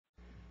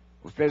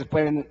Ustedes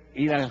pueden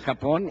ir al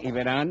Japón y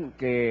verán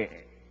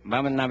que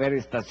van a haber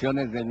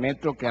estaciones del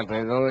metro que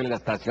alrededor de la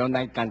estación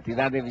hay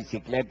cantidad de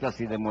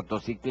bicicletas y de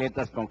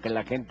motocicletas con que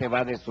la gente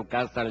va de su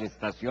casa a la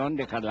estación,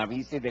 deja la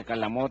bici, deja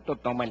la moto,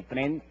 toma el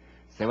tren,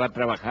 se va a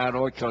trabajar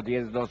 8,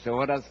 10, 12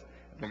 horas,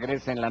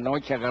 regresa en la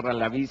noche, agarra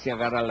la bici,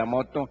 agarra la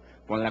moto,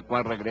 con la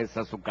cual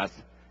regresa a su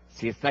casa.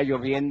 Si está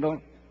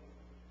lloviendo,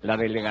 la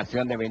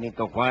delegación de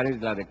Benito Juárez,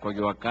 la de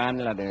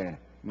Coyoacán, la de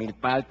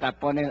Milpalta,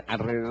 ponen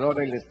alrededor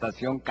de la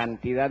estación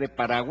cantidad de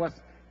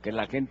paraguas que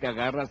la gente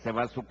agarra, se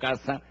va a su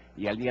casa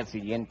y al día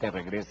siguiente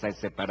regresa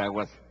ese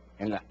paraguas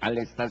a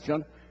la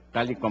estación,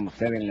 tal y como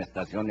sucede en la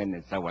estación en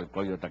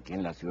Nezahualcóyotl, aquí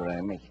en la Ciudad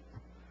de México.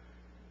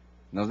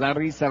 Nos da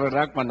risa,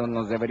 ¿verdad?, cuando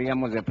nos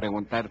deberíamos de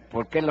preguntar,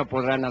 ¿por qué lo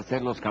podrán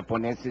hacer los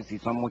japoneses si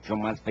son mucho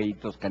más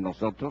feitos que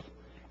nosotros?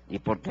 ¿Y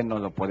por qué no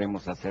lo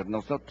podemos hacer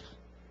nosotros?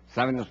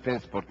 ¿Saben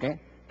ustedes por qué?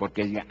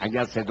 Porque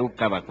allá se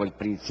educa bajo el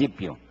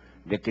principio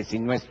de que si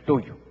no es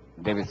tuyo,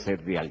 debe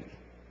ser de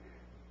alguien.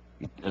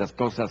 Y las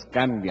cosas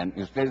cambian,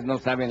 y ustedes no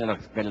saben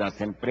que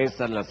las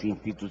empresas, las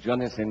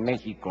instituciones en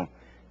México,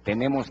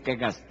 tenemos que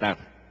gastar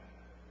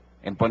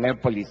en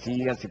poner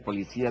policías y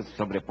policías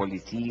sobre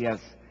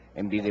policías,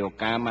 en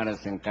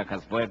videocámaras, en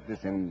cajas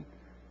fuertes, en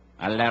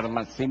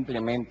alarmas,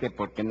 simplemente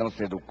porque no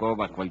se educó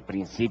bajo el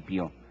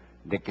principio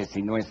de que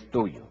si no es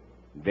tuyo,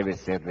 debe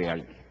ser de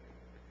alguien.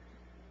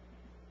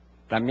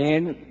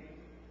 También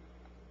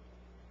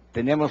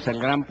tenemos el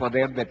gran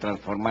poder de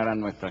transformar a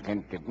nuestra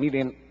gente.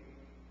 Miren,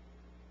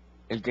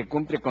 el que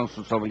cumple con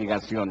sus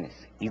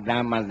obligaciones y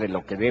da más de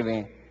lo que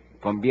debe,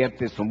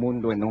 convierte su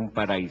mundo en un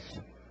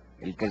paraíso.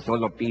 El que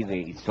solo pide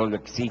y solo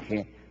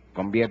exige,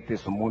 convierte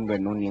su mundo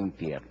en un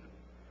infierno.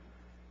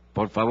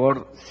 Por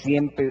favor,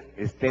 siempre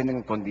estén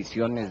en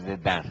condiciones de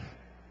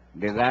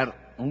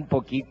dar un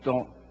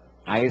poquito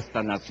a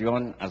esta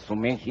nación, a su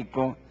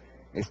México.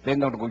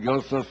 Estén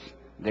orgullosos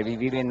de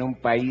vivir en un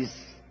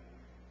país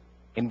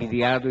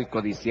envidiado y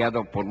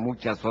codiciado por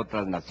muchas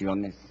otras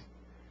naciones,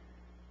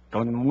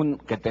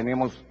 que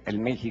tenemos el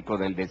México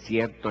del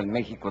desierto, el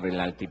México del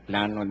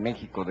altiplano, el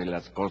México de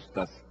las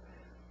costas,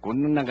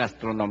 con una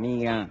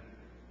gastronomía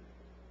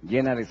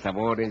llena de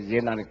sabores,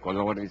 llena de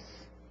colores.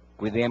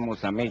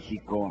 Cuidemos a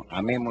México,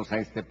 amemos a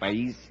este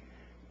país,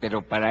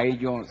 pero para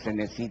ello se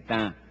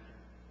necesita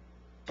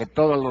que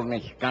todos los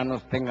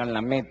mexicanos tengan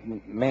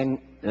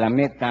la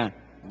meta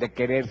de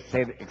querer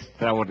ser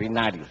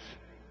extraordinarios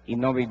y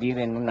no vivir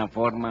en una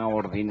forma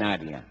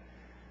ordinaria.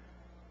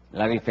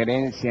 La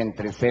diferencia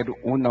entre ser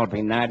un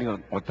ordinario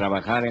o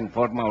trabajar en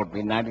forma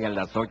ordinaria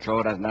las 8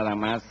 horas nada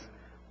más,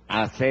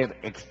 a ser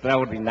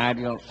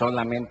extraordinario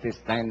solamente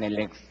está en el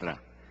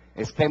extra.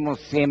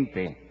 Estemos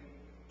siempre,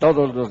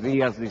 todos los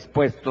días,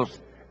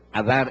 dispuestos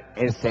a dar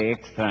ese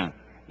extra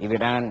y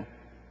verán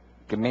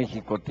que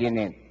México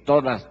tiene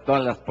todas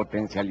las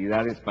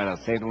potencialidades para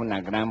ser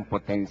una gran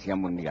potencia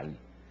mundial.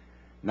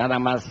 Nada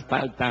más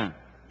falta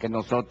que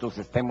nosotros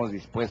estemos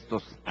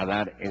dispuestos a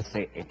dar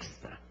ese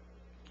extra.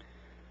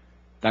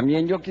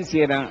 También yo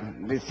quisiera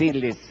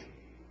decirles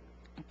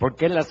por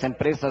qué las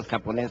empresas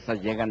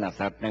japonesas llegan a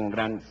ser tan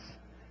grandes.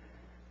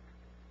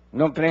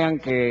 No crean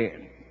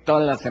que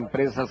todas las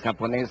empresas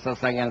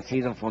japonesas hayan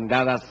sido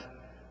fundadas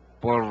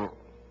por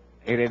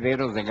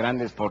herederos de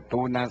grandes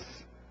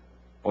fortunas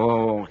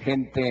o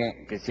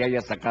gente que se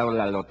haya sacado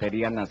la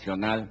Lotería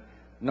Nacional.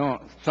 No,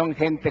 son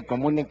gente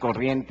común y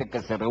corriente que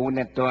se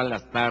reúne todas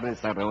las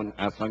tardes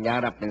a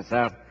soñar, a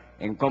pensar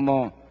en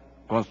cómo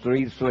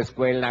construir su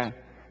escuela,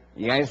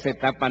 y a esa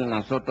etapa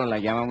nosotros la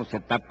llamamos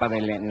etapa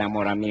del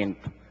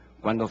enamoramiento.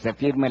 Cuando se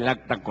firma el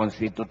acta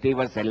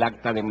constitutiva es el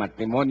acta de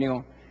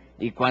matrimonio,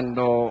 y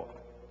cuando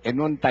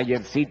en un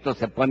tallercito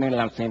se ponen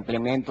los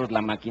implementos,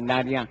 la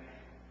maquinaria,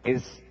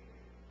 es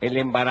el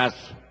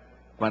embarazo.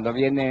 Cuando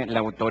viene la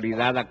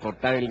autoridad a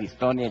cortar el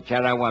listón y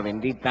echar agua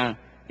bendita,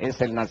 es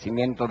el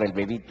nacimiento del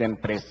bebito en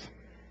presa.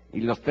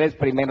 Y los 3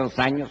 primeros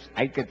años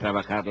hay que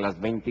trabajar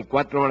las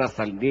 24 horas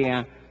al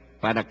día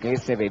para que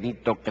ese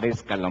bebito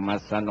crezca lo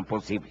más sano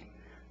posible.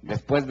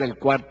 Después del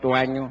 4.º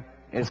año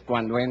es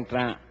cuando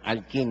entra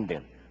al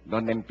kinder,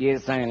 donde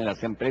empieza en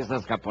las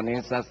empresas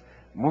japonesas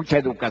mucha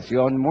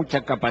educación,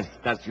 mucha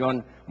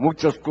capacitación,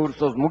 muchos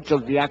cursos,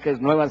 muchos viajes,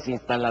 nuevas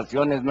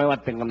instalaciones, nueva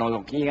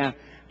tecnología.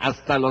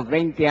 Hasta los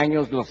 20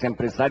 años los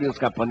empresarios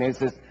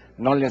japoneses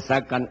no le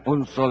sacan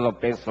un solo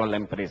peso a la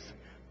empresa.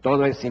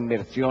 Todo es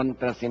inversión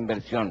tras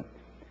inversión.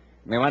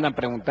 Me van a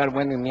preguntar,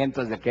 bueno, ¿y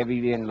mientras de qué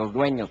viven los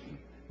dueños?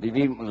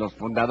 Los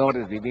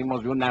fundadores,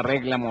 vivimos de una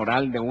regla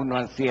moral de 1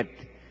 a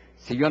 7.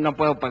 Si yo no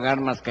puedo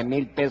pagar más que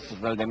 1,000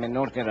 pesos al de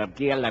menor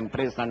jerarquía, la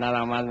empresa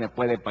nada más me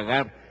puede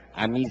pagar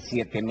a mí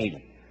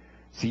 7,000.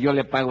 Si yo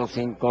le pago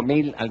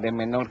 5,000 al de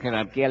menor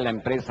jerarquía, la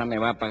empresa me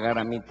va a pagar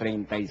a mí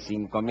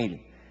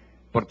 35,000.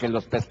 Porque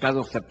los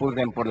pescados se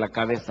pudren por la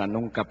cabeza,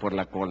 nunca por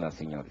la cola,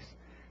 señores.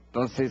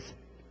 Entonces,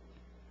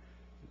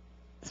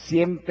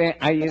 siempre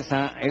hay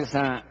esa,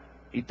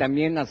 y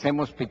también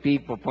hacemos pipí y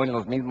popó en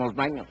los mismos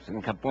baños.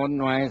 En Japón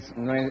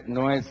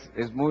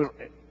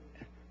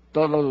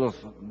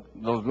todos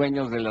los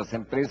dueños de las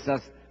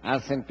empresas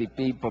hacen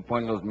pipí y popó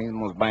en los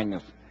mismos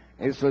baños.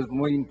 Eso es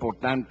muy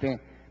importante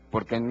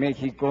porque en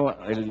México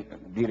el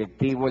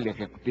directivo, el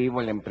ejecutivo,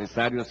 el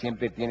empresario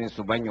siempre tiene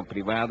su baño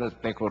privado,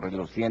 espejos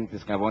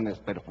relucientes, jabones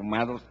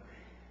perfumados,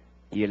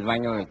 y el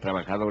baño del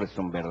trabajador es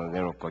un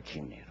verdadero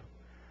cochinero.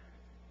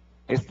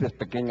 Estas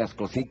pequeñas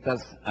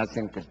cositas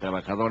hacen que el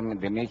trabajador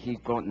de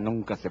México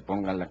nunca se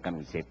ponga la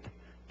camiseta.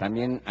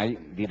 También hay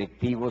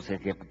directivos,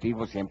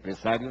 ejecutivos y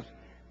empresarios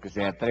que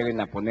se atreven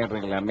a poner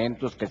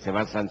reglamentos que se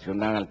va a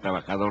sancionar al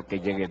trabajador que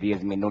llegue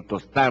 10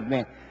 minutos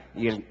tarde,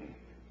 y el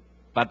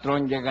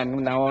patrón llega en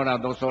 1 hora,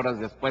 2 horas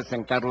después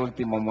en carro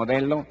último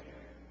modelo,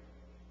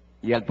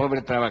 y al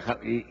pobre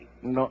trabajador,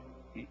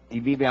 y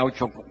vive a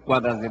 8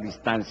 cuadras de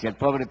distancia. El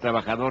pobre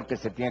trabajador que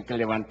se tiene que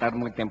levantar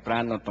muy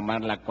temprano,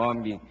 tomar la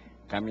combi,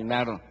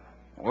 caminar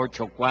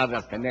 8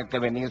 cuadras, tener que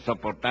venir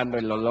soportando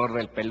el olor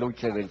del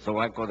peluche del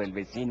sobaco del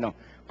vecino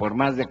por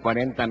más de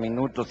 40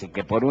 minutos, y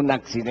que por un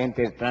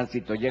accidente de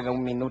tránsito llega 1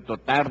 minuto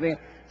tarde,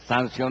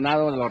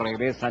 sancionado, lo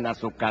regresan a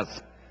su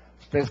casa.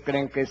 ¿Ustedes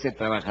creen que ese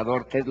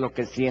trabajador, qué es lo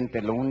que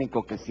siente? Lo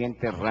único que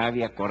siente es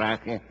rabia,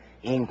 coraje,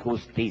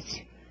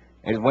 injusticia.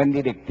 El buen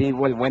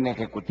directivo, el buen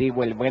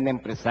ejecutivo, el buen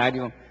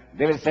empresario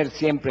debe ser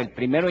siempre el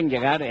primero en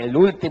llegar, el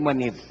último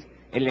en irse.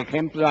 El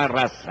ejemplo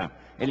arrasa,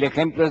 el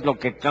ejemplo es lo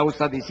que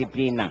causa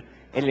disciplina,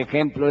 el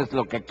ejemplo es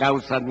lo que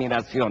causa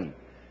admiración.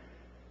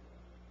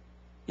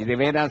 Y de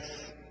veras,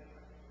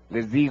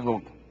 les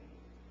digo,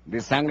 de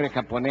sangre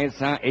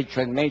japonesa,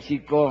 hecho en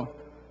México,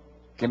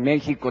 que en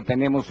México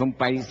tenemos un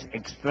país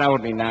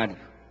extraordinario,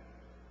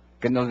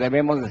 que nos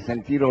debemos de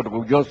sentir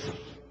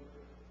orgullosos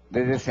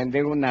de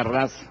descender una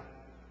raza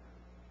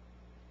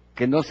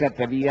que no se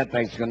atrevía a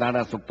traicionar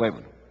a su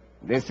pueblo.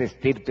 De ese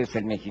estirpe es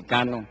el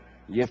mexicano,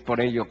 y es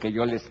por ello que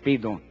yo les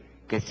pido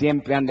que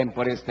siempre anden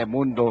por este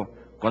mundo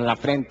con la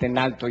frente en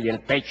alto y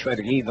el pecho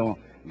erguido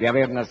de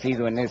haber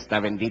nacido en esta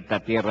bendita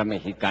tierra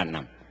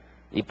mexicana.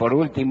 Y por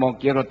último,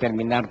 quiero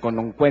terminar con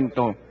un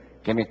cuento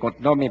que me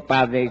contó mi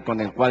padre y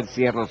con el cual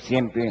cierro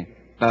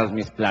siempre todas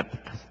mis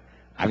pláticas.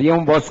 Había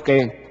un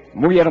bosque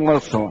muy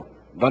hermoso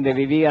donde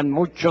vivían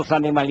muchos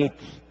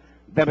animalitos.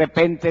 De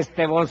repente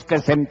este bosque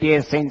se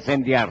empieza a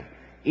incendiar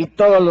y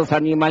todos los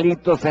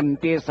animalitos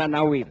empiezan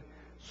a huir.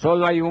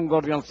 Solo hay un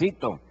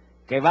gorrioncito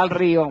que va al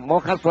río,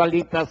 moja sus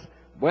alitas,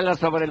 vuela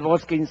sobre el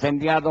bosque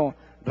incendiado,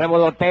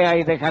 revolotea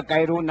y deja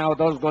caer 1 o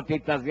 2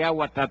 gotitas de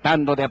agua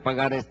tratando de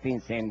apagar este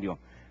incendio.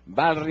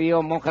 Va al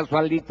río, moja sus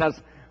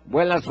alitas,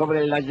 vuela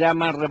sobre las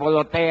llamas,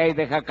 revolotea y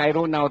deja caer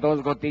 1 o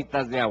 2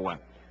 gotitas de agua.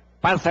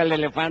 Pasa el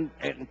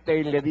elefante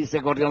y le dice: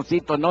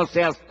 gorrioncito, no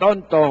seas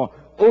tonto,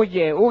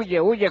 huye, huye,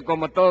 huye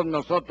como todos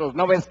nosotros,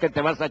 ¿no ves que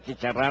te vas a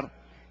achicharrar?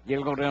 Y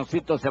el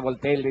gorrioncito se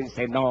voltea y le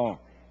dice: no,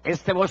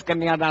 este bosque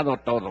me ha dado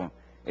todo,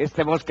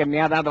 este bosque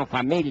me ha dado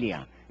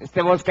familia,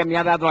 este bosque me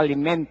ha dado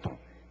alimento,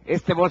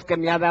 este bosque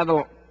me ha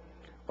dado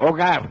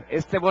hogar,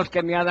 este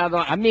bosque me ha dado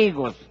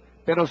amigos,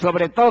 pero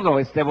sobre todo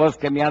este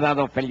bosque me ha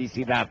dado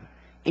felicidad.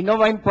 Y no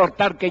va a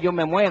importar que yo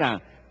me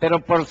muera,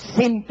 pero por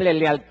simple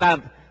lealtad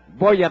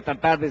voy a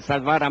tratar de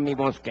salvar a mi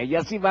bosque. Y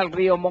así va al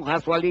río, moja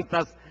sus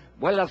alitas,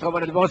 vuela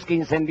sobre el bosque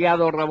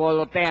incendiado,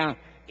 revolotea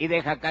y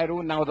deja caer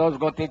 1 o 2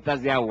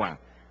 gotitas de agua.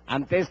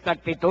 Ante esta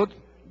actitud,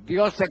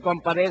 Dios se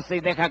compadece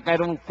y deja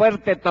caer un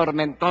fuerte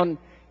tormentón,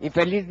 y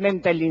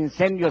felizmente el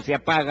incendio se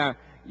apaga,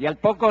 y al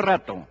poco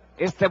rato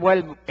este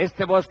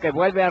bosque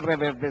vuelve a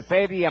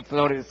reverdecer y a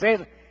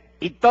florecer,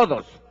 y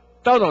todos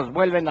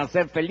vuelven a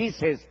ser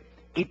felices,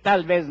 y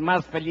tal vez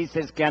más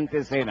felices que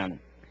antes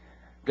eran.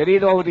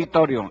 Querido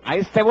auditorio, a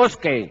este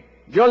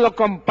bosque yo lo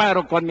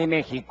comparo con mi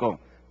México.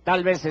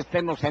 Tal vez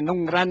estemos en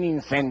un gran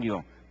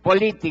incendio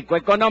político,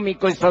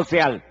 económico y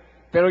social,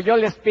 pero yo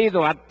les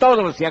pido a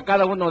todos y a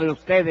cada uno de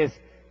ustedes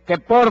que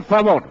por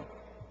favor,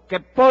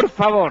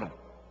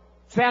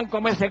 sean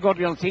como ese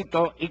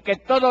gorrioncito, y que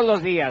todos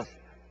los días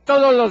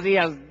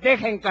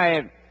dejen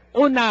caer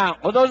 1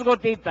 o 2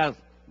 gotitas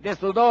de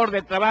sudor,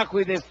 de trabajo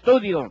y de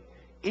estudio.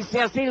 Y si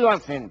así lo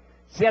hacen,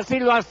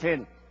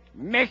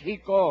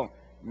 México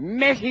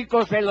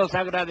se los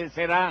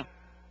agradecerá,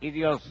 y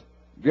Dios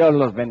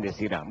los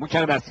bendecirá.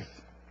 Muchas gracias.